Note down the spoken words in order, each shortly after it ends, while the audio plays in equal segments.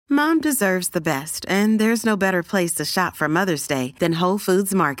Mom deserves the best, and there's no better place to shop for Mother's Day than Whole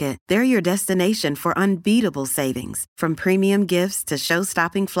Foods Market. They're your destination for unbeatable savings, from premium gifts to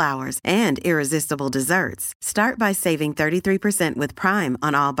show-stopping flowers and irresistible desserts. Start by saving 33% with Prime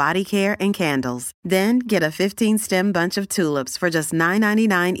on all body care and candles. Then get a 15-stem bunch of tulips for just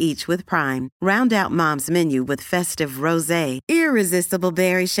 $9.99 each with Prime. Round out Mom's menu with festive rosé, irresistible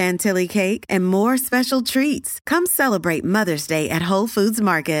berry chantilly cake, and more special treats. Come celebrate Mother's Day at Whole Foods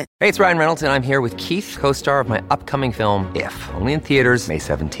Market. Hey, it's Ryan Reynolds, and I'm here with Keith, co-star of my upcoming film, If, only in theaters May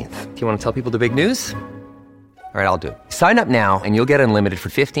 17th. Do you want to tell people the big news? All right, I'll do it. Sign up now and you'll get unlimited for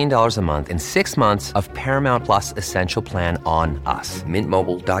 $15 a month and 6 months of Paramount Plus Essential Plan on us.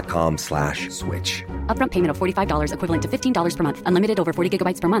 MintMobile.com/switch. Upfront payment of $45 equivalent to $15 per month. Unlimited over 40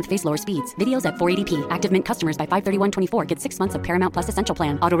 gigabytes per month. Face lower speeds. Videos at 480p. Active Mint customers by 531.24 get 6 months of Paramount Plus Essential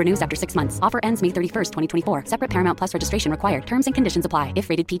Plan. Auto renews after 6 months. Offer ends May 31st, 2024. Separate Paramount Plus registration required. Terms and conditions apply if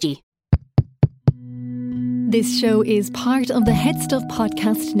rated PG. This show is part of the Head Stuff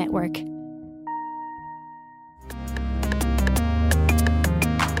Podcast Network.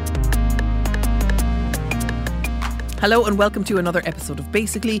 Hello and welcome to another episode of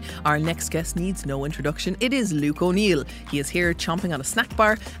Basically. Our next guest needs no introduction. It is Luke O'Neill. He is here chomping on a snack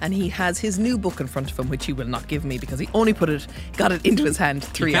bar and he has his new book in front of him, which he will not give me because he only got it into his hand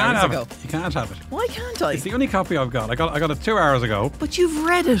 3 hours ago. You can't have it. Why can't I? It's the only copy I've got. I got it 2 hours ago. But you've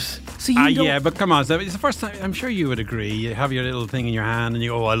read it, so you know. Yeah, but come on. It's the first time. I'm sure you would agree. You have your little thing in your hand and you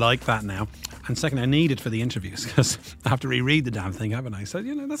go, "Oh, I like that now." And second, I need it for the interviews because I have to reread the damn thing, haven't I? So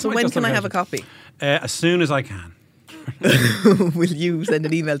that's. So when can I have a copy? As soon as I can. Will you send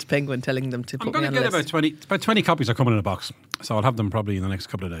an email to Penguin telling them to put me on a list? I'm going to get about 20 copies are coming in a box, so I'll have them probably in the next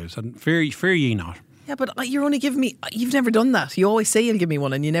couple of days. And fear ye not. Yeah, but you're only giving me. You've never done that. You always say you'll give me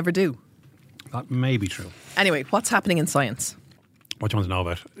one, and you never do. That may be true. Anyway, what's happening in science? What do you want to know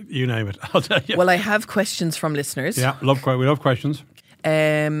about? You name it. I'll tell you. Well, I have questions from listeners. Yeah, we love questions.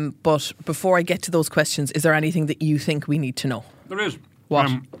 But before I get to those questions, is there anything that you think we need to know? There is.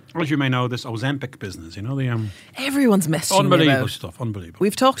 What? As you may know, this Ozempic business, the everyone's messaging unbelievable about stuff. Unbelievable.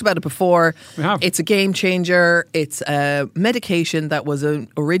 We've talked about it before. We have. It's a game changer. It's a medication that was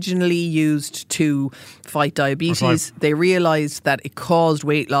originally used to fight diabetes. That's right. They realised that it caused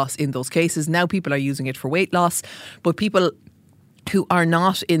weight loss in those cases. Now people are using it for weight loss, but people who are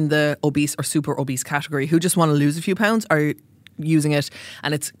not in the obese or super obese category, who just want to lose a few pounds, are using it,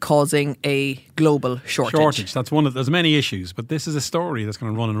 and it's causing a global shortage. That's one of. There's many issues, but this is a story that's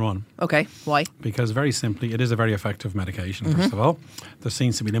going to run and run. Okay, why? Because very simply, it is a very effective medication. First of all, there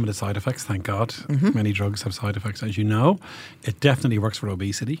seems to be limited side effects. Thank God. Many drugs have side effects, as you know. It definitely works for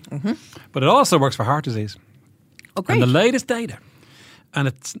obesity, but it also works for heart disease. Oh, great! And the latest data, and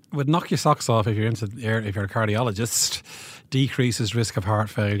it would knock your socks off if you're a cardiologist. Decreases risk of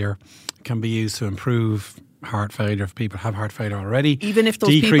heart failure. Can be used to improve heart failure if people have heart failure already. Even if those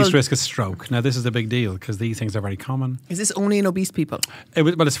decreased risk of stroke. Now, this is the big deal because these things are very common. Is this only in obese people?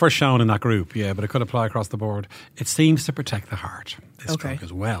 It's first shown in that group, yeah, but it could apply across the board. It seems to protect the heart, this drug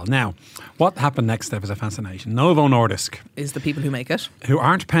as well. Now, what happened next step is a fascination. Novo Nordisk is the people who make it, who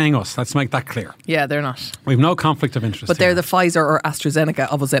aren't paying us. Let's make that clear. Yeah, they're not. We've no conflict of interest. But they're the Pfizer or AstraZeneca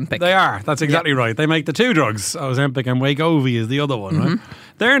of Ozempic. They are. That's exactly right. They make the two drugs. Ozempic and Wegovy is the other one, right?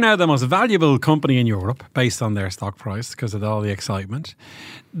 They're now the most valuable company in Europe based on their stock price because of all the excitement.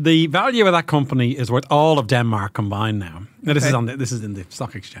 The value of that company is worth all of Denmark combined now. Now this is in the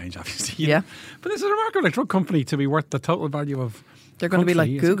stock exchange, obviously. Yeah. But this is a remarkable drug company to be worth the total value of. They're going to be like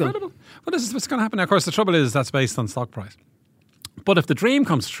Google. Incredible. Well, this is what's going to happen now. Of course, the trouble is that's based on stock price. But if the dream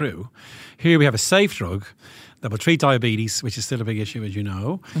comes true, here we have a safe drug that will treat diabetes, which is still a big issue, as you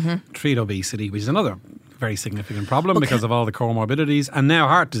know, treat obesity, which is another very significant problem because of all the comorbidities, and now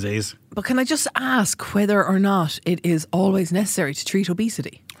heart disease. But can I just ask whether or not it is always necessary to treat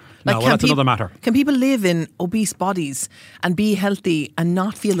obesity? No, well, that's another matter. Can people live in obese bodies and be healthy and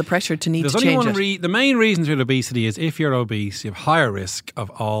not feel the pressure to need to change it? The main reason to obesity is if you're obese, you have higher risk of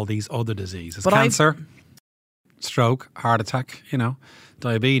all these other diseases. Cancer, stroke, heart attack,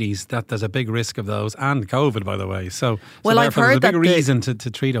 diabetes, that there's a big risk of those, and COVID, by the way. So I've heard there's a big reason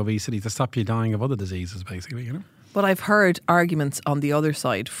to treat obesity, to stop you dying of other diseases, basically, But I've heard arguments on the other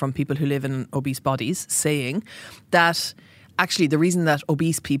side from people who live in obese bodies saying that actually the reason that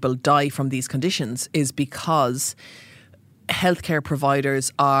obese people die from these conditions is because healthcare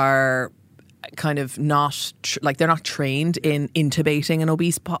providers are kind of not they're not trained in intubating an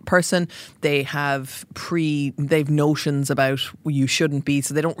obese person. They have they've notions about you shouldn't be,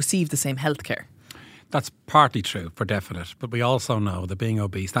 so they don't receive the same healthcare. That's partly true, for definite. But we also know that being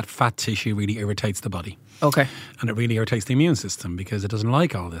obese, that fat tissue really irritates the body. Okay. And it really irritates the immune system because it doesn't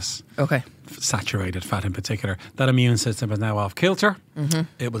like all this Okay. saturated fat in particular. That immune system is now off kilter.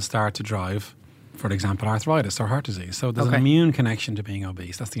 It will start to drive, for example, arthritis or heart disease. So there's an immune connection to being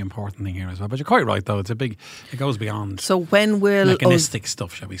obese. That's the important thing here as well. But you're quite right, though. It goes beyond So when will mechanistic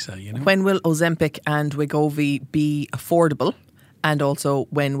stuff, shall we say? You know? when will Ozempic and Wegovy be affordable? And also,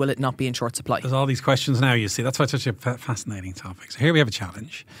 when will it not be in short supply? There's all these questions now, you see. That's why it's such a fascinating topic. So here we have a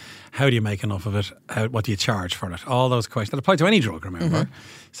challenge. How do you make enough of it? What do you charge for it? All those questions that apply to any drug, remember?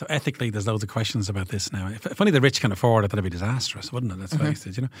 So ethically, there's loads of questions about this now. If only the rich can afford it, that'd be disastrous, wouldn't it? Let's face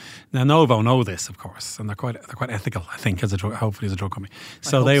it. You know. Now Novo know this, of course, and they're quite ethical, I think, hopefully as a drug company.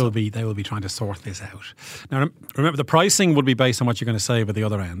 So they will be trying to sort this out. Now remember, the pricing would be based on what you're going to save at the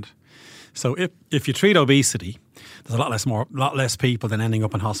other end. So if you treat obesity, there's a lot less people than ending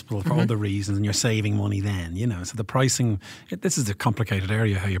up in hospital for other reasons, and you're saving money then, you know. So the pricing, this is a complicated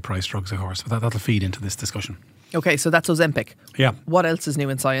area, how you price drugs, of course, but that'll feed into this discussion. Okay, so that's Ozempic. Yeah. What else is new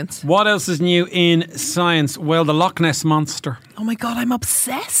in science? What else is new in science? Well, the Loch Ness Monster. Oh my God, I'm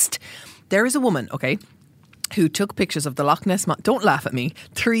obsessed. There is a woman, okay, who took pictures of the Loch Ness Monster. Don't laugh at me.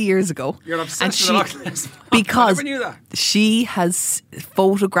 3 years ago. You're obsessed with the Loch Ness Monster. Because I never knew that. she has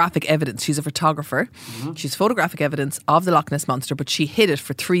photographic evidence. She's a photographer. She's photographic evidence of the Loch Ness Monster, but she hid it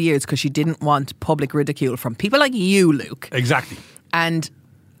for 3 years because she didn't want public ridicule from people like you, Luke. Exactly. And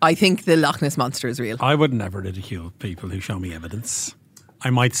I think the Loch Ness Monster is real. I would never ridicule people who show me evidence. I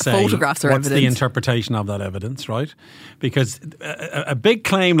might say, Photographs are what's the evidence. interpretation of that evidence, right? Because a big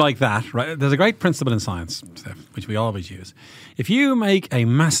claim like that, right? There's a great principle in science, Steph, which we always use. If you make a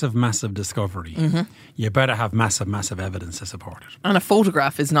massive, massive discovery, you better have massive, massive evidence to support it. And a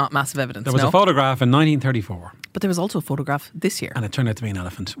photograph is not massive evidence, There was a photograph in 1934. But there was also a photograph this year. And it turned out to be an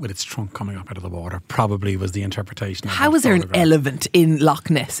elephant with its trunk coming up out of the water. Probably was the interpretation of How that is there an photograph. elephant in Loch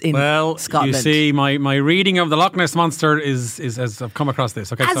Ness in Scotland? You see, my reading of the Loch Ness Monster is as I've come across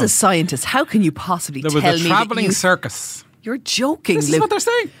this. Okay, As so a scientist, how can you possibly there tell was me a that travelling circus. You're joking, This is Luke. what they're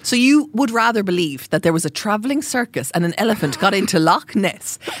saying. So you would rather believe that there was a travelling circus and an elephant got into Loch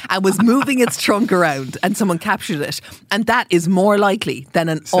Ness and was moving its trunk around and someone captured it, and that is more likely than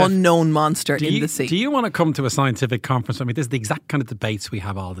an unknown monster in the sea. Do you want to come to a scientific conference? I mean, this is the exact kind of debates we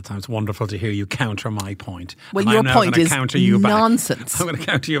have all the time. It's wonderful to hear you counter my point. Well, And your I'm now point gonna is counter you back. nonsense. I'm going to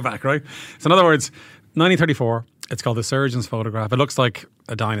counter you back, right? So in other words, 1934, it's called the surgeon's photograph. It looks like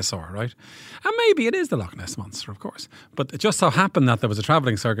a dinosaur, right? And maybe it is the Loch Ness Monster, of course. But it just so happened that there was a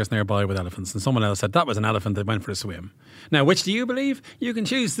travelling circus nearby with elephants, and someone else said that was an elephant that went for a swim. Now, which do you believe? You can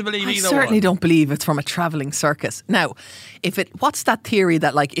choose to believe I either certainly one. don't believe it's from a travelling circus. Now, what's that theory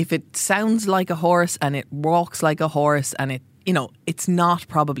that like if it sounds like a horse and it walks like a horse and it's not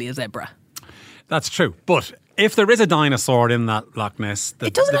probably a zebra. That's true. But if there is a dinosaur in that Loch Ness...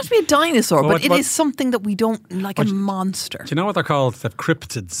 It doesn't have to be a dinosaur, but it what- is something that we don't like, a monster. Do you know what they're called? They're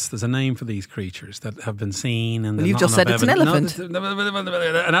cryptids. There's a name for these creatures that have been seen. And Well, you've just said it's an elephant. An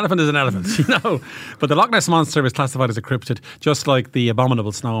elephant is an elephant, But the Loch Ness Monster is classified as a cryptid, just like the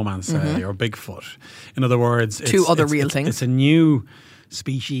abominable snowman, say, or Bigfoot. In other words... Two other real things. It's a new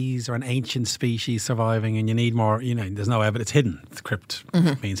species or an ancient species surviving, and you need more, there's no evidence. It's hidden. It's crypt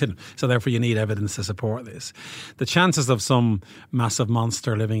means hidden. So therefore you need evidence to support this. The chances of some massive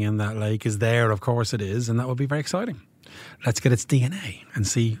monster living in that lake is there, of course it is, and that would be very exciting. Let's get its DNA and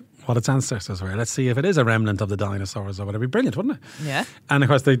see what its ancestors were. Let's see if it is a remnant of the dinosaurs or whatever. It'd be brilliant, wouldn't it? Yeah. And of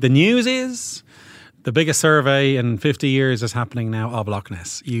course the news is... The biggest survey in 50 years is happening now of Loch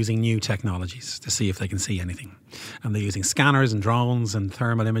Ness using new technologies to see if they can see anything. And they're using scanners and drones and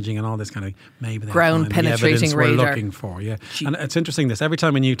thermal imaging and all this kind of maybe ground penetrating the evidence radar. we're looking for. Yeah, and it's interesting this. Every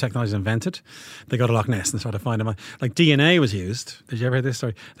time a new technology is invented, they go to Loch Ness and try to find them. Like DNA was used. Did you ever hear this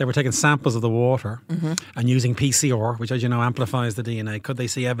story? They were taking samples of the water and using PCR, which, as you know, amplifies the DNA. Could they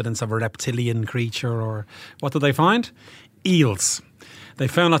see evidence of a reptilian creature, or what did they find? Eels. They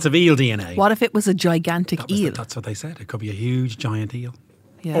found lots of eel DNA. What if it was a gigantic eel? That's what they said. It could be a huge giant eel.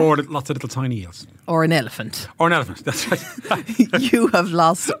 Yeah. Or lots of little tiny eels. Or an elephant. Or an elephant. That's right. You have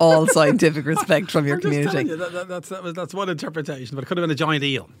lost all scientific respect from your I'm just telling community. you, that's one interpretation, but it could have been a giant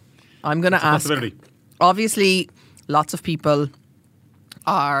eel. I'm going to ask. Possibility. Obviously, lots of people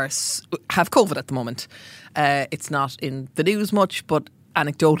have COVID at the moment. It's not in the news much, but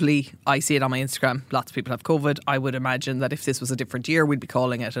anecdotally, I see it on my Instagram. Lots of people have COVID. I would imagine that if this was a different year, we'd be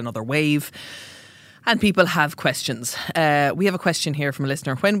calling it another wave. And people have questions. We have a question here from a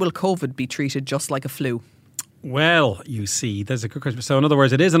listener. When will COVID be treated just like a flu? Well, you see, there's a good question. So in other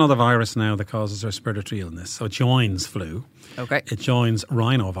words, it is another virus now that causes respiratory illness. So it joins flu. Okay. It joins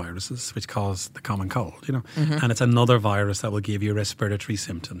rhinoviruses, which cause the common cold, and it's another virus that will give you respiratory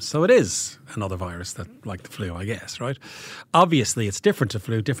symptoms. So it is another virus that, like the flu, I guess, right? Obviously, it's different to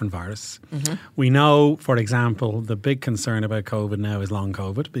flu, different virus. We know, for example, the big concern about COVID now is long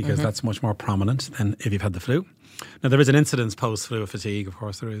COVID because that's much more prominent than if you've had the flu. Now, there is an incidence post-flu fatigue, of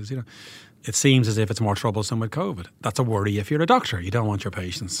course there is, It seems as if it's more troublesome with COVID. That's a worry if you're a doctor. You don't want your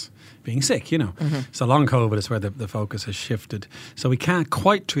patients being sick, So long COVID is where the focus has shifted. So we can't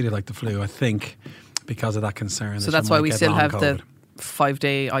quite treat it like the flu, I think, because of that concern. So that's why we still have the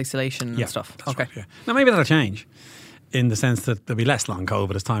 5-day isolation and stuff. That's right, yeah. Now, maybe that'll change in the sense that there'll be less long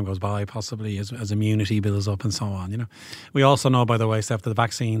COVID as time goes by, possibly, as immunity builds up and so on, We also know, by the way, Steph, that the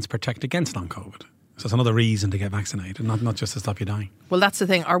vaccines protect against long COVID. So it's another reason to get vaccinated, not just to stop you dying. Well, that's the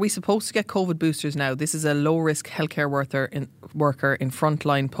thing. Are we supposed to get COVID boosters now? This is a low-risk healthcare worker in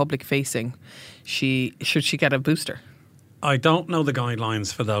frontline public facing. Should she get a booster? I don't know the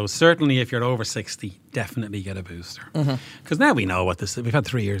guidelines for those. Certainly, if you're over 60, definitely get a booster. Because now we know what this is. We've had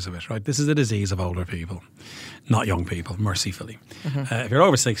 3 years of it, right? This is a disease of older people, not young people, mercifully. If you're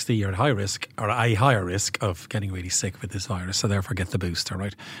over 60, you're at high risk, or a higher risk of getting really sick with this virus. So therefore, get the booster,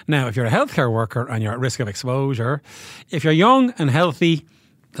 right? Now, if you're a healthcare worker and you're at risk of exposure, if you're young and healthy,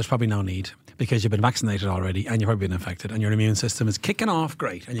 there's probably no need. Because you've been vaccinated already and you've probably been infected and your immune system is kicking off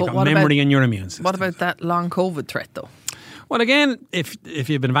great and you've got memory in your immune system. What about that long COVID threat though? Well, again, if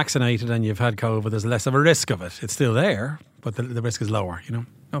you've been vaccinated and you've had COVID, there's less of a risk of it. It's still there, but the risk is lower,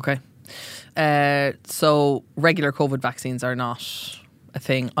 Okay. So regular COVID vaccines are not a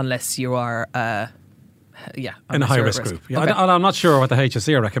thing unless you are in a high risk group. Yeah, okay. I'm not sure what the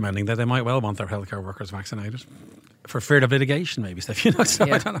HSE are recommending, that they might well want their healthcare workers vaccinated. For fear of litigation, maybe, Steph. So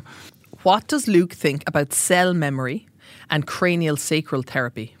I don't know. What does Luke think about cell memory and cranial sacral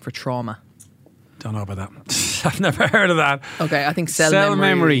therapy for trauma? Don't know about that. I've never heard of that. Okay, I think cell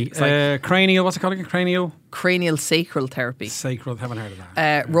memory. Like cranial, what's it called again? Cranial sacral therapy. Sacral, haven't heard of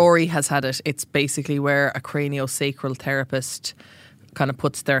that. Rory has had it. It's basically where a craniosacral therapist kind of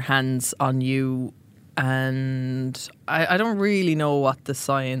puts their hands on you. And I don't really know what the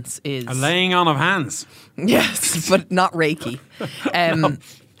science is. A laying on of hands. Yes, but not Reiki. No.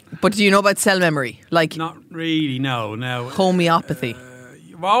 But do you know about cell memory? Like, not really, no. Homeopathy.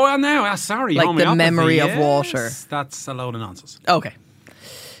 Sorry. Like homeopathy, the memory of water. That's a load of nonsense. Okay.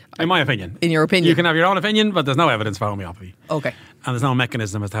 In my opinion. In your opinion? You can have your own opinion, but there's no evidence for homeopathy. Okay. And there's no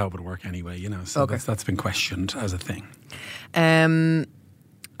mechanism as to how it would work anyway, So that's been questioned as a thing.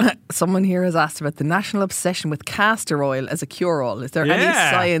 Someone here has asked about the national obsession with castor oil as a cure-all. Is there any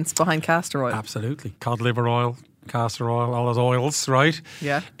science behind castor oil? Absolutely. Cod liver oil, castor oil, all those oils, right?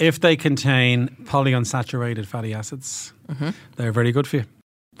 Yeah. If they contain polyunsaturated fatty acids, they're very good for you.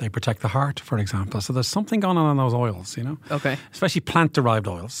 They protect the heart, for example. So there's something going on in those oils, Okay. Especially plant-derived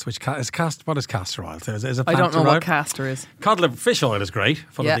oils, which what is castor oil? Is it I don't know what castor is. Cod liver fish oil is great,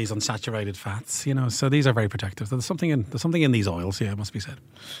 full of these unsaturated fats, So these are very protective. So there's something in these oils, it must be said.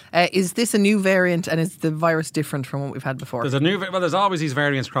 Is this a new variant, and is the virus different from what we've had before? There's always these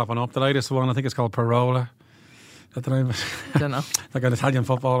variants cropping up. The latest one, I think it's called Parola. Is that the name of it? I don't know. Like an Italian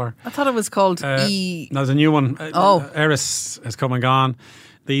footballer. I thought it was called No, there's a new one. Eris has come and gone.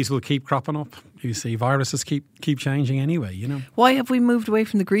 These will keep cropping up. You see, viruses keep changing anyway, Why have we moved away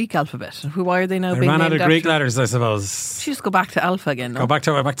from the Greek alphabet? Why are they now being named ran out of Greek after? letters, I suppose. Just go back to alpha again, no? Go back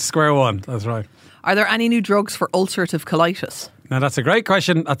to square one. That's right. Are there any new drugs for ulcerative colitis? Now, that's a great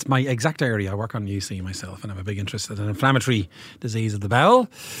question. That's my exact area. I work on UC myself, and I'm a big interest in an inflammatory disease of the bowel.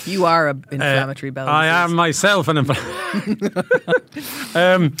 You are an inflammatory bowel disease. I am myself an inflammatory.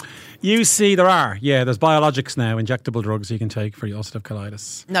 UC, there's biologics now, injectable drugs you can take for ulcerative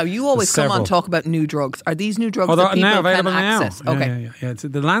colitis. Now, you always come on and talk about new drugs. Are these new drugs that people available can access? Now. Okay. Yeah.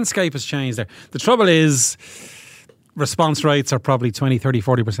 The landscape has changed there. The trouble is response rates are probably 20, 30,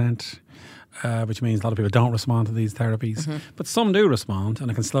 40%. Which means a lot of people don't respond to these therapies. But some do respond, and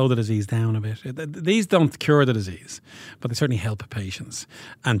it can slow the disease down a bit. These don't cure the disease, but they certainly help patients.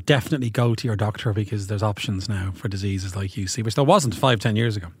 And definitely go to your doctor, because there's options now for diseases like UC, which there wasn't 5-10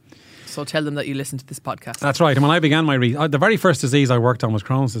 years ago. So tell them that you listen to this podcast. That's right. And when I began the very first disease I worked on was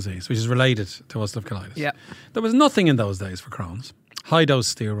Crohn's disease, which is related to ulcerative colitis. Yeah. There was nothing in those days for Crohn's.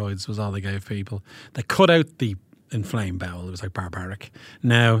 High-dose steroids was all they gave people. They cut out the inflamed bowel. It was like barbaric.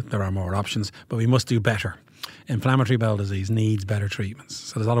 Now there are more options, but we must do better. Inflammatory bowel disease needs better treatments.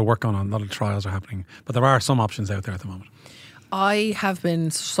 So there's a lot of work going on, a lot of trials are happening, but there are some options out there at the moment. I have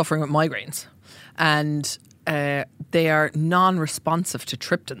been suffering with migraines, and they are non-responsive to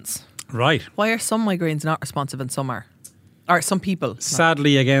triptans. Right. Why are some migraines not responsive and some are? Or some people?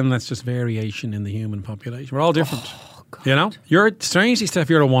 Sadly, again, that's just variation in the human population. We're all different. You know? You're, strangely, Steph,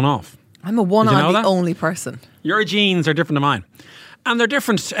 you're a one-off. I'm a one. Did you I'm know the that? only person. Your genes are different to mine. And they're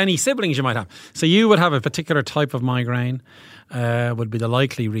different to any siblings you might have. So you would have a particular type of migraine, would be the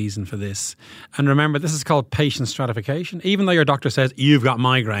likely reason for this. And remember, this is called patient stratification. Even though your doctor says you've got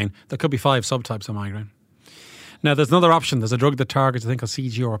migraine, there could be 5 subtypes of migraine. Now, there's another option. There's a drug that targets, I think, called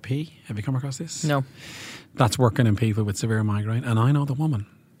CGRP. Have you come across this? No. That's working in people with severe migraine. And I know the woman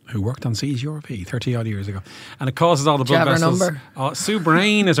who worked on CGRP 30 odd years ago. And it causes all the blood Do you have her vessels. number? Sue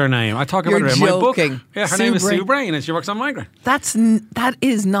Brain is her name. I talk about You're her in my book. joking. Yeah, her Sue name is Brain. Sue Brain and she works on migraine. That is And do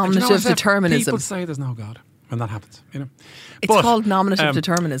you know nominative what, Steph? determinism. People say there's no God when that happens, you know. It's called nominative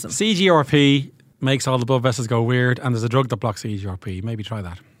determinism. CGRP makes all the blood vessels go weird, and there's a drug that blocks CGRP. Maybe try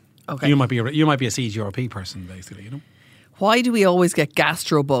that. Okay. You might be a CGRP person, basically, you know. Why do we always get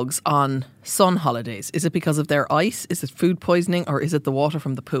gastro bugs on sun holidays? Is it because of their ice? Is it food poisoning? Or is it the water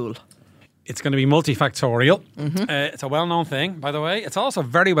from the pool? It's going to be multifactorial. It's a well-known thing, by the way. It's also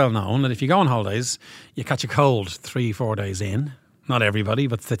very well known that if you go on holidays, you catch a cold 3-4 days in. Not everybody,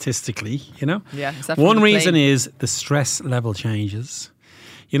 but statistically, you know. Yeah, is that from one the reason plane? is the stress level changes.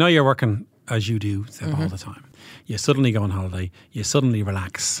 You know, you're working as you do all the time. You suddenly go on holiday, you suddenly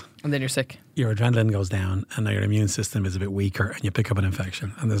relax, And then you're sick. your adrenaline goes down, and now your immune system is a bit weaker, and you pick up an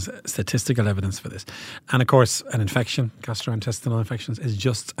infection. And there's statistical evidence for this. And of course, an infection, gastrointestinal infections, is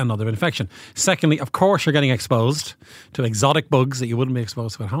just another infection. Secondly, of course, you're getting exposed to exotic bugs that you wouldn't be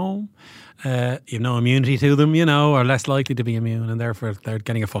exposed to at home. You have no immunity to them, you know, or less likely to be immune, and therefore they're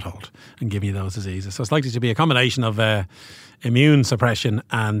getting a foothold and giving you those diseases. So it's likely to be a combination of immune suppression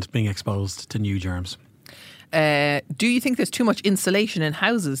and being exposed to new germs. Do you think there's too much insulation in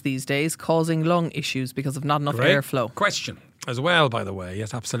houses these days causing lung issues because of not enough Great airflow? question as well, by the way.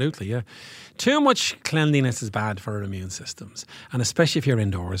 Yes, absolutely, yeah. Too much cleanliness is bad for our immune systems, and especially if you're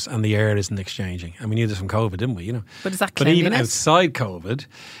indoors and the air isn't exchanging. And we knew this from COVID, didn't we? You know. But is that But even cleanliness? outside COVID,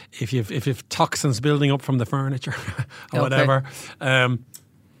 if you've toxins building up from the furniture or Okay. whatever,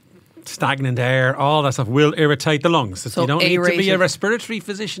 stagnant air, all that stuff will irritate the lungs. So you don't need to be a aerated- respiratory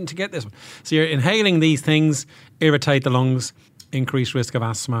physician to get this one. So you're inhaling these things, irritate the lungs, increased risk of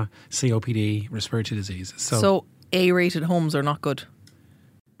asthma, COPD, respiratory diseases. So aerated homes are not good.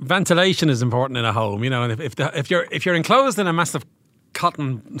 Ventilation is important in a home, you know. And if you're enclosed in a massive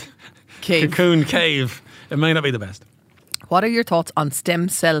cotton Cave. cocoon cave, it may not be the best. What are your thoughts on stem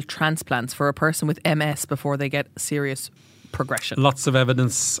cell transplants for a person with MS before they get serious progression? Lots of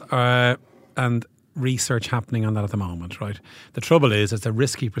evidence and research happening on that at the moment, right? The trouble is it's a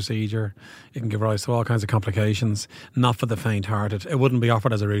risky procedure. It can give rise to all kinds of complications, not for the faint-hearted. It wouldn't be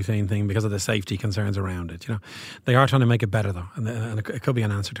offered as a routine thing because of the safety concerns around it, you know. They are trying to make it better, though, and it could be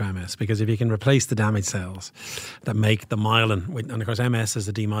an answer to MS, because if you can replace the damaged cells that make the myelin, and of course MS is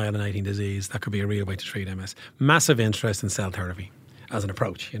a demyelinating disease, that could be a real way to treat MS. Massive interest in cell therapy as an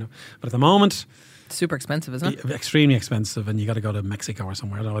approach, you know. But at the moment, Super expensive, isn't it? extremely expensive, and you got to go to Mexico or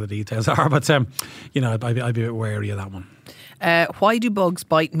somewhere. I don't know what the details are, but you know, I'd be a bit wary of that one. Why do bugs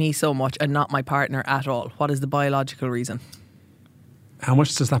bite me so much and not my partner at all? What is the biological reason? How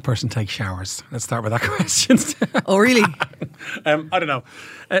much does that person take showers? Let's start with that question. Oh, really? I don't know.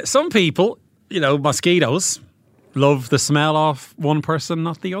 Some people, you know, mosquitoes love the smell of one person,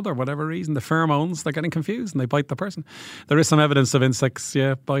 not the other, whatever reason. The pheromones, they're getting confused and they bite the person. There is some evidence of insects,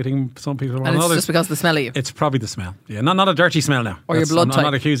 biting some people more And than it's others. just because of the smell of you. It's probably the smell. Yeah, not a dirty smell now. Or your blood I'm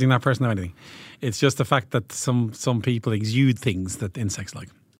not type. accusing that person of anything. It's just the fact that some people exude things that insects like.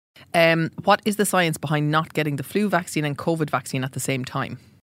 What is the science behind not getting the flu vaccine and COVID vaccine at the same time?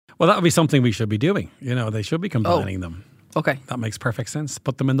 Well, that would be something we should be doing. You know, they should be combining them. Okay. That makes perfect sense.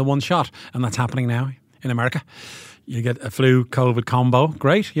 Put them in the one shot. And that's happening now in America. You get a flu, COVID combo.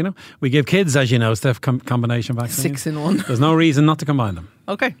 Great, you know. We give kids, as you know, Steph, combination vaccines. 6 in 1. There's no reason not to combine them.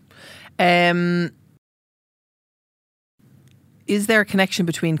 Okay. Is there a connection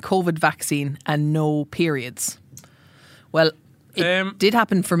between COVID vaccine and no periods? Well, it did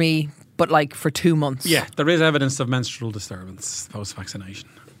happen for me, but like for 2 months. Yeah, there is evidence of menstrual disturbance post-vaccination.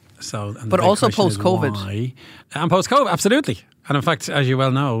 So, and the But big also question is post-COVID. why. And post-COVID, absolutely. And in fact, as you well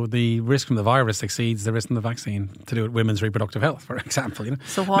know, the risk from the virus exceeds the risk from the vaccine to do with women's reproductive health, for example. You know?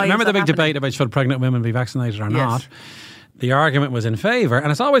 So why Remember is the that big happening? debate about should pregnant women be vaccinated or Yes. not? the argument was in favour,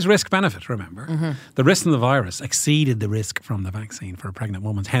 and it's always risk-benefit, remember. Mm-hmm. The risk from the virus exceeded the risk from the vaccine for a pregnant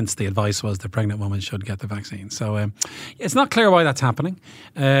woman. Hence, the advice was the pregnant woman should get the vaccine. So it's not clear why that's happening.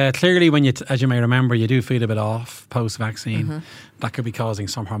 Clearly, when you, as you may remember, you do feel a bit off post-vaccine. Mm-hmm. That could be causing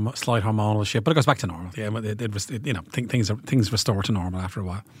some slight hormonal shift, but it goes back to normal. Yeah, things restore to normal after a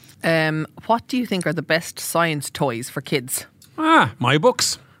while. What do you think are the best science toys for kids? My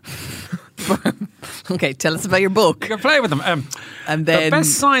books. Okay, tell us about your book. You can play with them. And then the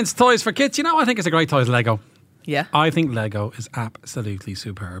best science toys for kids, I think it's a great toy is Lego. Yeah. I think Lego is absolutely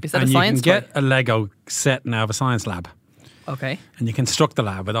superb. Is that a science toy? You can get a Lego set now of a science lab. Okay. And you construct the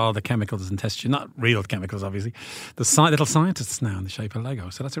lab with all the chemicals and test tubes, not real chemicals, obviously. The little scientists now in the shape of Lego.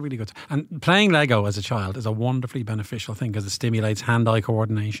 So that's a really good. And playing Lego as a child is a wonderfully beneficial thing because it stimulates hand-eye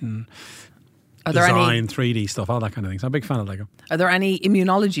coordination, design, 3D stuff, all that kind of thing. So I'm a big fan of Lego. Are there any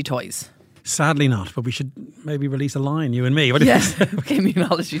immunology toys? Sadly not, but we should maybe release a line, you and me. What do you think? Okay,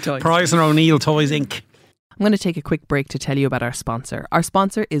 immunology toys. Price and O'Neill Toys Inc. I'm going to take a quick break to tell you about our sponsor. Our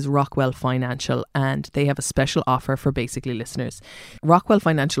sponsor is Rockwell Financial, and they have a special offer for Basically listeners. Rockwell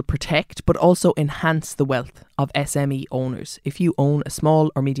Financial protect but also enhance the wealth of SME owners. If you own a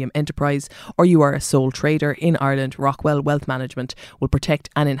small or medium enterprise or you are a sole trader in Ireland, Rockwell Wealth Management will protect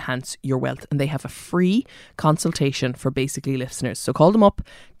and enhance your wealth, and they have a free consultation for Basically listeners. So call them up,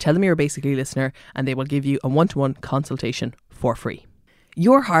 tell them you're a Basically listener, and they will give you a one-to-one consultation for free.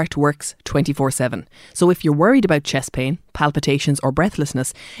 Your heart works 24/7. So if you're worried about chest pain, palpitations or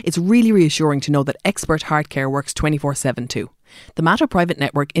breathlessness, it's really reassuring to know that expert heart care works 24/7 too. The Mater Private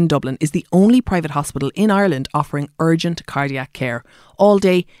Network in Dublin is the only private hospital in Ireland offering urgent cardiac care all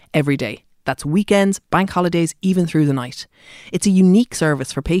day, every day. That's weekends, bank holidays, even through the night. It's a unique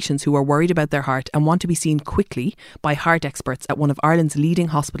service for patients who are worried about their heart and want to be seen quickly by heart experts at one of Ireland's leading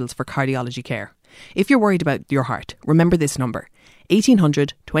hospitals for cardiology care. If you're worried about your heart, remember this number,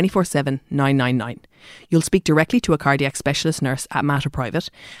 1800 24/7 999. You'll speak directly to a cardiac specialist nurse at Mater Private,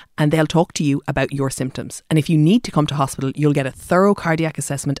 and they'll talk to you about your symptoms. And if you need to come to hospital, you'll get a thorough cardiac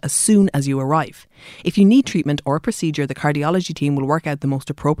assessment as soon as you arrive. If you need treatment or a procedure, the cardiology team will work out the most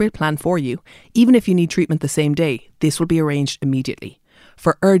appropriate plan for you. Even if you need treatment the same day, this will be arranged immediately.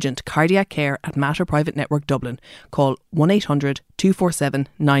 For urgent cardiac care at Mater Private Network Dublin, call 1800 247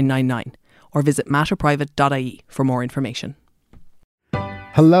 999 or visit matterprivate.ie for more information.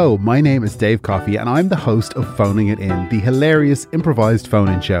 Hello, my name is Dave Coffey and I'm the host of Phoning It In, the hilarious improvised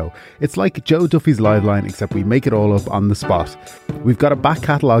phone-in show. It's like Joe Duffy's Liveline, except we make it all up on the spot. We've got a back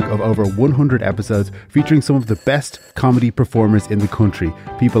catalogue of over 100 episodes featuring some of the best comedy performers in the country.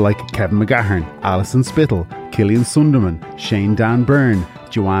 People like Kevin McGahern, Alison Spittle, Killian Sunderman, Shane Dan Byrne,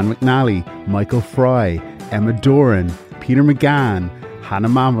 Joanne McNally, Michael Fry, Emma Doran, Peter McGann, Hannah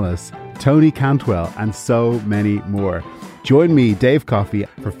Mamalis, Tony Cantwell, and so many more. Join me, Dave Coffey,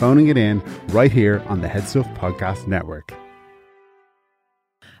 for Phoning It In right here on the Headstuff Podcast Network.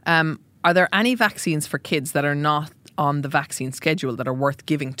 Are there any vaccines for kids that are not on the vaccine schedule that are worth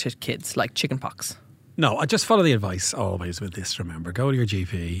giving to kids, like chickenpox? No, I just follow the advice always with this, remember. Go to your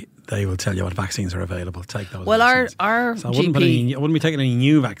GP, they will tell you what vaccines are available. Take those vaccines. Our so GP... I wouldn't be taking any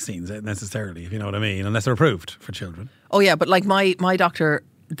new vaccines necessarily, if you know what I mean, unless they're approved for children. Oh yeah, but like my doctor...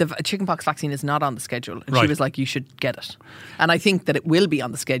 The chickenpox vaccine is not on the schedule, and she was like, you should get it. And I think that it will be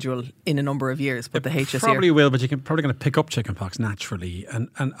on the schedule in a number of years, but the HSE probably will, but you're probably going to pick up chickenpox naturally, and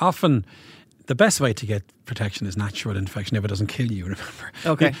often the best way to get protection is natural infection if it doesn't kill you, remember.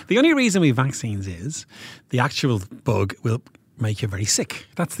 Okay. The only reason we have vaccines is the actual bug will make you very sick.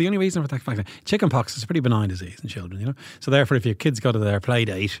 That's the only reason for that vaccine. Chickenpox is a pretty benign disease in children, you know. So therefore, if your kids go to their play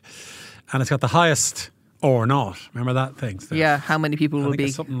date and it's got the highest or not, remember that thing? So yeah, how many people will be?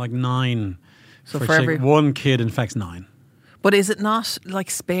 It's something like 9. So for every one kid infects 9. But is it not like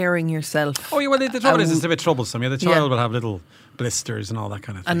sparing yourself? Oh yeah, well the trouble is it's a bit troublesome. Yeah, the child will have little blisters and all that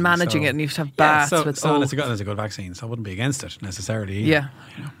kind of thing. And managing it, and you have to have baths with. So it's a good vaccine, so I wouldn't be against it necessarily. Yeah.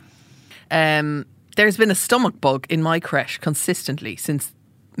 You know. There's been a stomach bug in my creche consistently since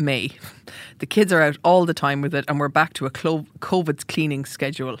May. The kids are out all the time with it, and we're back to a COVID cleaning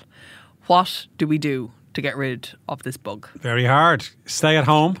schedule. What do we do to get rid of this bug? Very hard. Stay at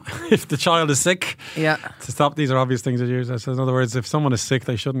home if the child is sick. Yeah. To stop, these are obvious things to do. So in other words, if someone is sick,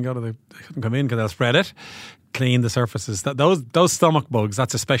 they shouldn't come in because they'll spread it. Clean the surfaces. Those stomach bugs,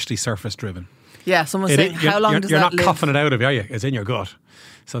 that's especially surface driven. Yeah, someone's saying, how long does that live? You're not coughing it out of you, are you? It's in your gut.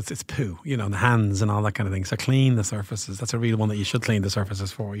 So it's poo, you know, in the hands and all that kind of thing. So clean the surfaces. That's a real one that you should clean the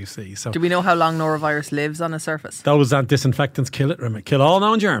surfaces for, you see. So do we know how long norovirus lives on a surface? Those disinfectants kill it. Remember, kill all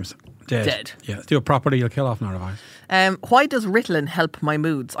known germs. Dead. Yeah, do it properly, you'll kill off norovirus. Why does Ritalin help my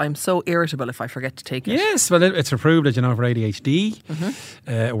moods? I'm so irritable if I forget to take it. Yes, well, it's approved, as you know, for ADHD.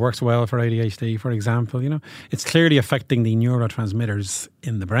 It works well for ADHD, for example. You know, it's clearly affecting the neurotransmitters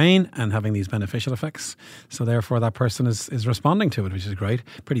in the brain and having these beneficial effects. So therefore, that person is responding to it, which is great.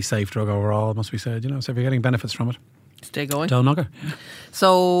 Pretty safe drug overall, must be said. You know, so if you're getting benefits from it, stay going. don't knock it.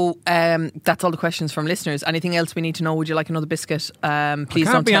 So that's all the questions from listeners. Anything else we need to know? Would you like another biscuit? Please I don't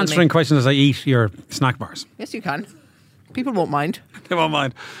can't be tell answering me. questions as I eat your snack bars. Yes, you can. People won't mind. They won't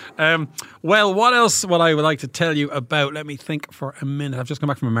mind. Well, what else would I like to tell you about? Let me think for a minute. I've just come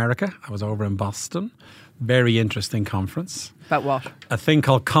back from America. I was over in Boston. Very interesting conference. About what? A thing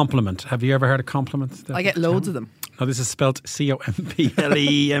called Complement. Have you ever heard of Complement? I get loads of them. No, this is spelled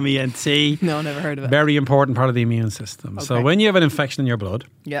COMPLEMENT. No, never heard of it. Very important part of the immune system. So Okay. when you have an infection in your blood,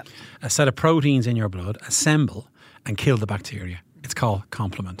 Yeah. a set of proteins in your blood assemble and kill the bacteria. It's called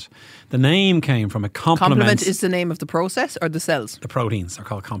complement. The name came from a complement. Complement is the name of the process or the cells? The proteins are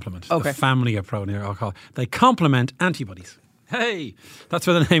called complement. Okay. The family of proteins are all called. They complement antibodies. Hey, that's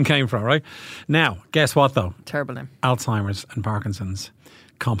where the name came from, right? Now, guess what though? Terrible name. Alzheimer's and Parkinson's.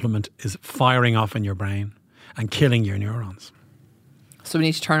 Complement is firing off in your brain and killing your neurons. So we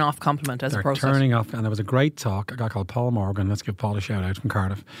need to turn off complement as They're a process. turning off, and there was a great talk, a guy called Paul Morgan, let's give Paul a shout out from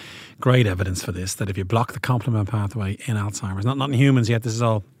Cardiff. Great evidence for this, that if you block the complement pathway in Alzheimer's, not in humans yet, this is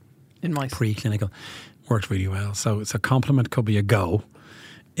all in mice. preclinical, worked really well. So complement could be a go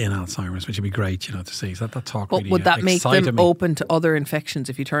in Alzheimer's, which would be great, you know, to see. So that talk But really would that make excited them me. open to other infections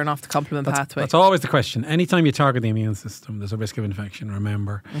if you turn off the complement pathway? That's always the question. Anytime you target the immune system, there's a risk of infection,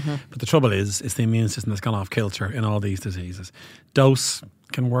 remember. Mm-hmm. But the trouble is, it's the immune system that's gone off kilter in all these diseases. Dose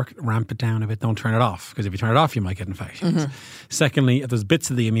can work, ramp it down a bit, don't turn it off, because if you turn it off, you might get infections. Mm-hmm. Secondly, if there's bits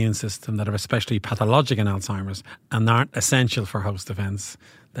of the immune system that are especially pathologic in Alzheimer's and aren't essential for host defence,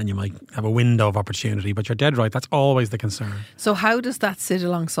 then you might have a window of opportunity. But you're dead right, that's always the concern. So how does that sit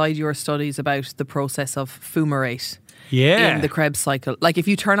alongside your studies about the process of fumarate Yeah. in the Krebs cycle? Like if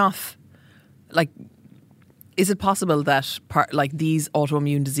you turn off, like, is it possible that these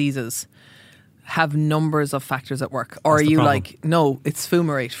autoimmune diseases have numbers of factors at work? Or That's are the you problem. like, no, it's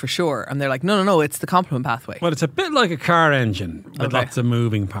fumarate for sure? And they're like, no, it's the complement pathway. Well, it's a bit like a car engine with Okay. lots of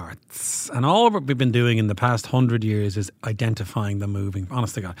moving parts. And all of what we've been doing in the past 100 years is identifying the moving,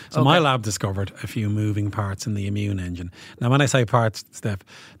 honest to God. So my lab discovered a few moving parts in the immune engine. Now, when I say parts, Steph,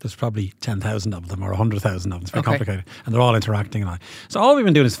 there's probably 10,000 of them or 100,000 of them. It's very Okay. complicated. And they're all interacting. And all. So all we've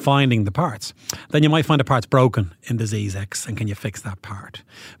been doing is finding the parts. Then you might find a part's broken in disease X, and can you fix that part?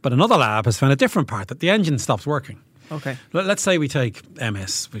 But another lab has found a different part, that the engine stops working. Okay. Let's say we take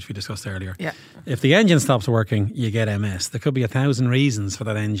MS, which we discussed earlier. Yeah. If the engine stops working, you get MS. There could be 1,000 reasons for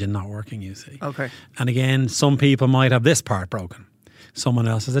that engine not working, you see. Okay. And again, some people might have this part broken. Someone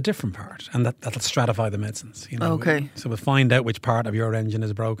else has a different part. And that'll stratify the medicines. You know? Okay. So we'll find out which part of your engine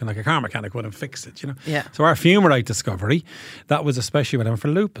is broken, like a car mechanic would, and fix it, you know. Yeah. So our fumarate discovery, that was especially relevant for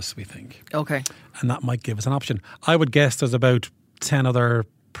lupus, we think. Okay. And that might give us an option. I would guess there's about 10 other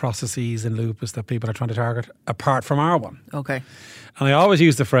processes in lupus that people are trying to target apart from our one. Okay. And I always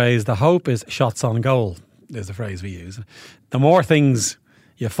use the phrase, the hope is shots on goal, is the phrase we use. The more things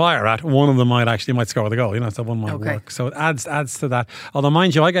you fire at, one of them might score the goal, you know, so one might Okay. work. So it adds to that. Although,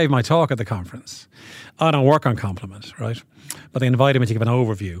 mind you, I gave my talk at the conference. I don't work on complement, right? But they invited me to give an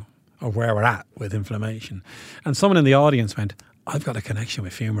overview of where we're at with inflammation. And someone in the audience went, I've got a connection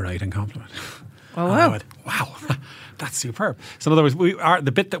with fumarate and complement. Oh, And I wow. went, wow, that's superb. So in other words,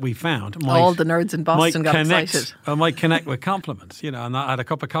 the bit that we found might, All the nerds in Boston might got connect, excited. might connect with compliments, you know. And I had a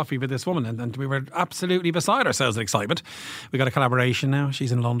cup of coffee with this woman, and we were absolutely beside ourselves with excitement. We got a collaboration now.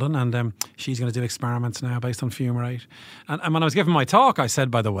 She's in London, and she's going to do experiments now based on fumarate. And when I was giving my talk, I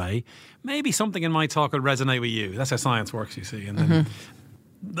said, by the way, maybe something in my talk will resonate with you. That's how science works, you see. And then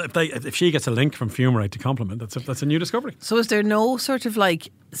if she gets a link from fumarate to complement, that's a new discovery. So is there no sort of like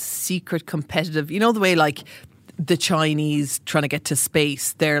secret competitive, you know, the way like the Chinese trying to get to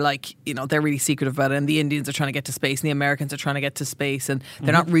space, they're like, you know, they're really secretive about it, and the Indians are trying to get to space and the Americans are trying to get to space, and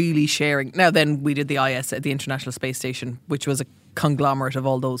they're not really sharing. Now then we did the IS, the International Space Station, which was a conglomerate of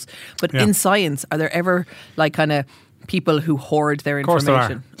all those. But Yeah. in science, are there ever like kind of people who hoard their Of course there are.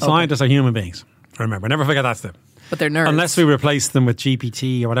 information? Okay. Scientists are human beings. Remember, never forget that step. But they're nerds. Unless we replace them with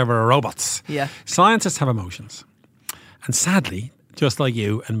GPT or whatever, or robots. Yeah. Scientists have emotions. And sadly, just like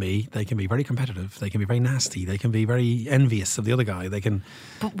you and me, they can be very competitive. They can be very nasty. They can be very envious of the other guy. They can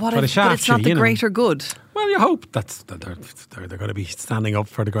But what try to if, but shaft it's not you, the you know. greater good. Well, you hope that they're going to be standing up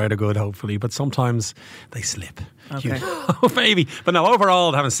for the greater good, hopefully. But sometimes they slip. Okay. You know, maybe. But no,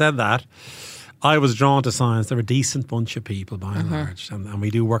 overall, having said that, I was drawn to science. They're a decent bunch of people by and large, and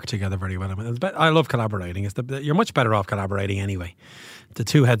we do work together very well. I love collaborating. You're much better off collaborating anyway. The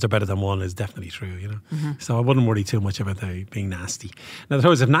two heads are better than one is definitely true, you know. So I wouldn't worry too much about being nasty. Now, the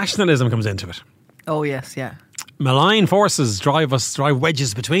trouble is, if nationalism comes into it, Oh yes, yeah. malign forces drive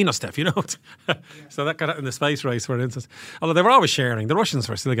wedges between us, Steph, you know. So that got out in the space race, for instance. Although they were always sharing. The Russians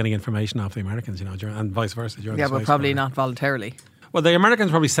were still getting information off the Americans, you know, and vice versa. During Yeah, the but space probably program. not voluntarily. Well, the Americans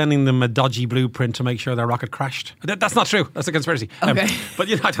were probably sending them a dodgy blueprint to make sure their rocket crashed. That's not true. That's a conspiracy. Okay. But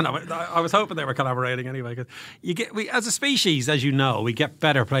you know, I don't know. I was hoping they were collaborating anyway. Cause we, as a species, as you know, we get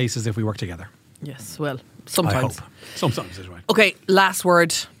better places if we work together. Yes, well, I sometimes. hope. Sometimes is right. Okay, last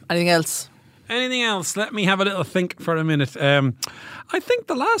word. Anything else? Anything else? Let me have a little think for a minute. I think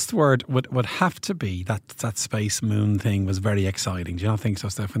the last word would have to be that space moon thing was very exciting. Do you not think so,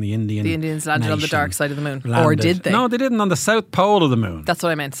 Steph? When the Indians landed on the dark side of the moon. Or landed. did they? No, they didn't, on the south pole of the moon. That's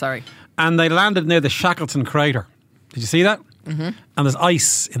what I meant, sorry. And they landed near the Shackleton crater. Did you see that? Mm-hmm. And there's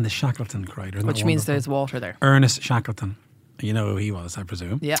ice in the Shackleton crater. Isn't Which that means wonderful? there's water there. Ernest Shackleton. You know who he was, I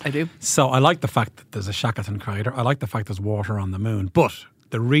presume. Yeah, I do. So I like the fact that there's a Shackleton crater. I like the fact there's water on the moon. But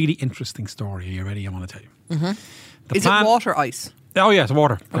the really interesting story, are you ready? I want to tell you. Mm-hmm. Is it water ice? Oh yeah, it's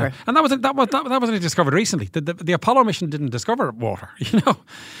water. Okay. Yeah. And that was only discovered recently. The Apollo mission didn't discover water. You know,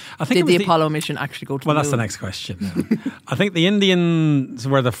 I think Did it was the Apollo mission actually go to Well, the that's the moon? next question. I think the Indians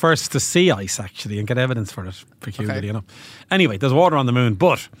were the first to see ice actually and get evidence for it. Peculiarly enough. Anyway, there's water on the moon,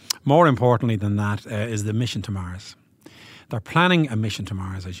 but more importantly than that is the mission to Mars. They're planning a mission to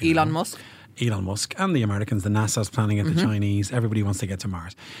Mars, as you know. Elon Musk and the Americans, the NASA's planning it, the Chinese, everybody wants to get to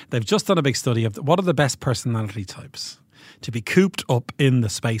Mars. They've just done a big study of what are the best personality types to be cooped up in the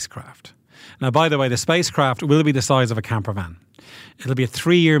spacecraft. Now, by the way, the spacecraft will be the size of a camper van. It'll be a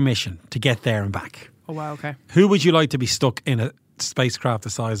 3-year mission to get there and back. Oh, wow, okay. Who would you like to be stuck in a spacecraft the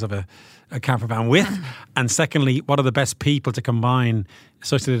size of a camper van with? And secondly, what are the best people to combine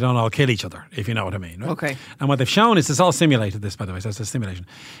such that they don't all kill each other, if you know what I mean? Right? Okay. And what they've shown is, it's all simulated, this, by the way, so it's a simulation.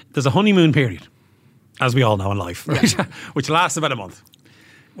 There's a honeymoon period, as we all know in life, right? Which lasts about a month.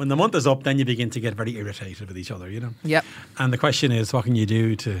 When the month is up, then you begin to get very irritated with each other, you know? Yep. And the question is, what can you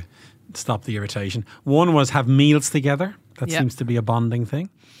do to stop the irritation? One was have meals together. That seems to be a bonding thing.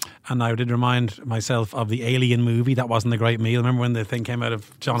 And I did remind myself of the Alien movie. That wasn't a great meal. Remember when the thing came out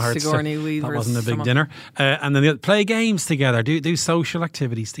of John Hurt's? Sigourney Weaver's That wasn't a big someone. dinner. And then play games together. Do social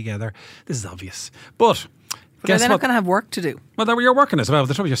activities together. This is obvious. But guess they're what? not going to have work to do. Well, you're working as well.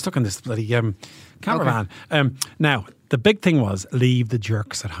 The trouble, you're stuck in this bloody camper van. Now, the big thing was leave the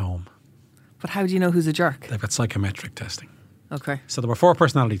jerks at home. But how do you know who's a jerk? They've got psychometric testing. Okay. So there were 4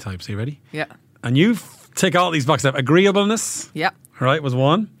 personality types. Are you ready? Yeah. And you tick all these boxes. Agreeableness. Yeah. Right, was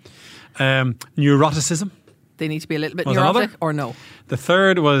one. Neuroticism. They need to be a little bit Was neurotic another? or no? The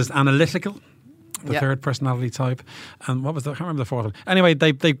third was analytical. The Yep. third personality type. And what was I can't remember the fourth one. Anyway,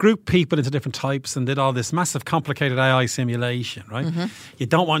 they grouped people into different types and did all this massive complicated AI simulation, right? You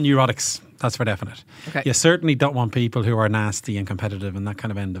don't want neurotics. That's for definite. Okay. You certainly don't want people who are nasty and competitive and that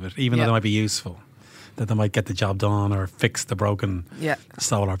kind of end of it, even though Yeah. they might be useful. That they might get the job done or fix the broken Yeah.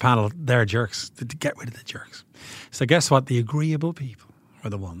 solar panel. They're jerks. To get rid of the jerks. So guess what? The agreeable people were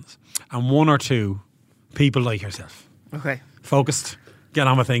the ones. And 1 or 2 people like yourself. Okay. Focused. Get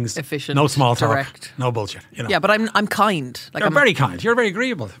on with things. Efficient, No small talk. direct. No bullshit. You know. Yeah, but I'm kind. Like You're I'm very kind. You're very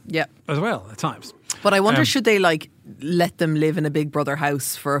agreeable. Yeah. As well, at times. But I wonder, should they let them live in a Big Brother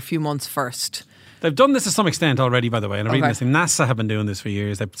house for a few months first? They've done this to some extent already, by the way. And I'm reading Okay. this thing. NASA have been doing this for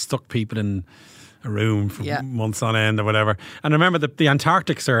years. They've stuck people in a room for Yeah. months on end or whatever. And remember the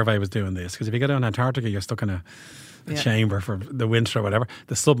Antarctic survey was doing this, because if you go down Antarctica, you're stuck in a chamber for the winter or whatever.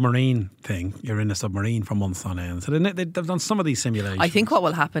 The submarine thing, you're in a submarine for months on end. So they've done some of these simulations. I think what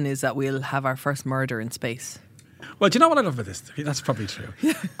will happen is that we'll have our first murder in space. Well, do you know what I love about this? That's probably true.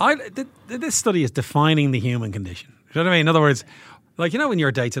 This study is defining the human condition. Do you know what I mean? In other words, like, you know, in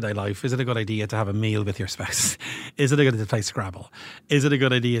your day-to-day life, is it a good idea to have a meal with your spouse? Is it a good idea to play Scrabble? Is it a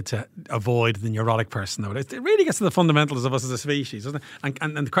good idea to avoid the neurotic person? It really gets to the fundamentals of us as a species, doesn't it?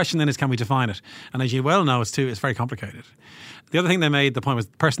 And the question then is, can we define it? And as you well know, it's very complicated. The other thing they made, the point was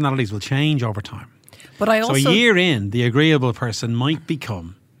personalities will change over time. But I So also a year in, the agreeable person might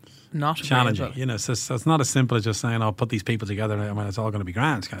become not challenging. agreeable. You know, so it's not as simple as just saying, I'll put these people together and it's all going to be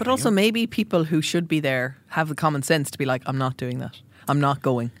grand. kind of But thing, also you know? maybe people who should be there have the common sense to be like, I'm not doing that. I'm not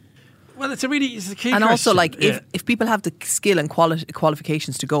going. Well, it's a key And also, question. like, Yeah. if people have the skill and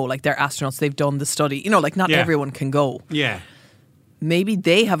qualifications to go, like they're astronauts, they've done the study, you know, like not Yeah. everyone can go. Yeah. maybe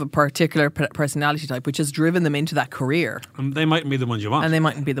they have a particular personality type which has driven them into that career. And they mightn't be the ones you want. And they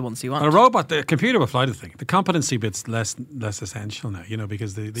mightn't be the ones you want. A robot, the computer will fly the thing. The competency bit's less essential now,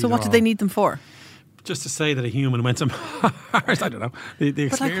 because So what do they need them for? Just to say that a human went to Mars. I don't know. The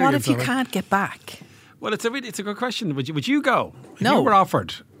but like, what if you can't get back? Well, it's a good question. Would you go? If No. you were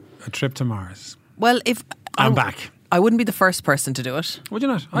offered a trip to Mars. Well, if I'm back. I wouldn't be the first person to do it. Would you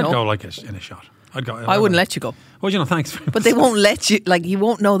not? I'd No. go like in a shot. I'd go. I wouldn't let you go. Would you not? Thanks. But they won't let you, like, you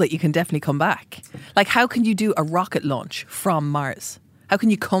won't know that you can definitely come back. Like, how can you do a rocket launch from Mars? How can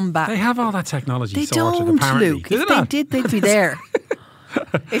you come back? They have all that technology They sorted, don't, apparently. Luke. Do If they they not? did, they'd be there.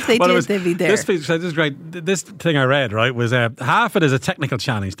 If they did, they'd be there. This is great. This thing I read, right, was half it is a technical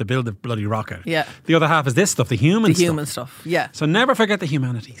challenge to build the bloody rocket. Yeah. The other half is this stuff, the human stuff. Yeah. So never forget the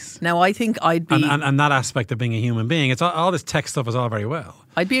humanities. Now, I think I'd be... And that aspect of being a human being. It's all this tech stuff is all very well.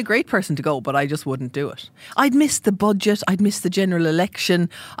 I'd be a great person to go, but I just wouldn't do it. I'd miss the budget. I'd miss the general election.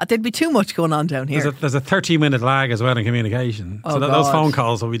 There'd be too much going on down here. There's a 30-minute lag as well in communication. Oh, so those God. phone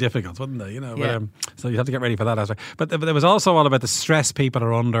calls will be difficult, wouldn't they? Yeah. So you have to get ready for that aspect. But there was also all about the stress people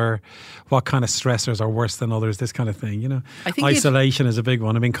are under, what kind of stressors are worse than others, this kind of thing. I think isolation is a big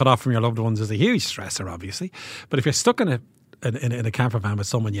one. I mean, cut off from your loved ones is a huge stressor, obviously. But if you're stuck in a camper van with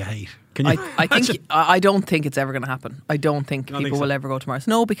someone you hate, can you? I don't think it's ever going to happen. I don't think people will ever go to Mars.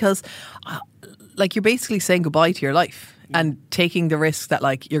 No, because you're basically saying goodbye to your life and taking the risk that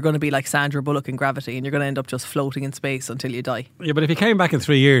you're going to be like Sandra Bullock in Gravity and you're going to end up just floating in space until you die. Yeah, but if you came back in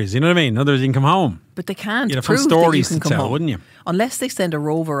 3 years, you know what I mean? In other words, you can come home. But they can't. You'd have prove stories that you can to come tell, home, wouldn't you? Unless they send a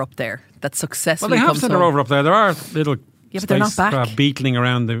rover up there that successfully Well, they have comes sent a home. rover up there. There are little but they're not back. spacecraft beetling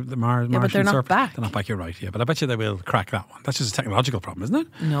around the Martian but they're not surface. back. They're not back, you're right, yeah. But I bet you they will crack that one. That's just a technological problem, isn't it?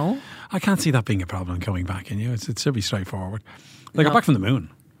 No. I can't see that being a problem coming back in you. It should be straightforward. They got back from the moon,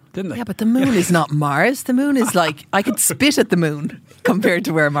 didn't they? Yeah, but the moon is not Mars. The moon is I could spit at the moon compared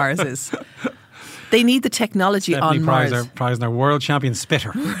to where Mars is. They need the technology on Mars. Prize our world champion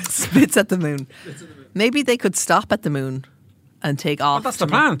spitter. Spits at the moon. Maybe they could stop at the moon and take off. Well, that's the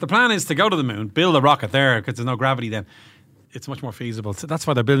plan. The plan is to go to the moon, build a rocket there because there's no gravity then. It's much more feasible. So that's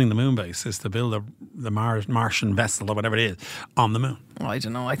why they're building the moon base, is to build the Martian vessel or whatever it is on the moon. I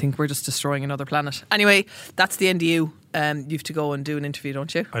don't know. I think we're just destroying another planet. Anyway, that's the end of you. You have to go and do an interview,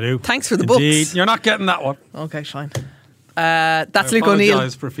 don't you? I do. Thanks for the Indeed. books. You're not getting that one. Okay, fine. That's Luke I O'Neill.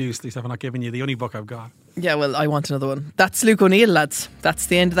 apologise profusely for not giving you the only book I've got. Yeah, well, I want another one. That's Luke O'Neill, lads. That's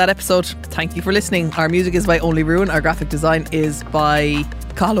the end of that episode. Thank you for listening. Our music is by Only Ruin. Our graphic design is by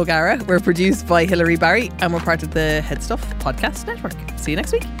Cathal O'Gara. We're produced by Hilary Barry, and we're part of the Head Stuff Podcast Network. See you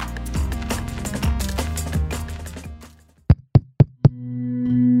next week.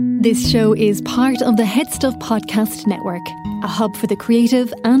 This show is part of the Head Stuff Podcast Network, a hub for the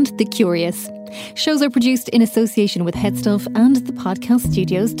creative and the curious. Shows are produced in association with Head Stuff and the Podcast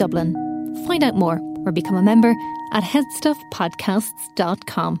Studios Dublin. Find out more or become a member at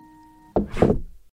headstuffpodcasts.com.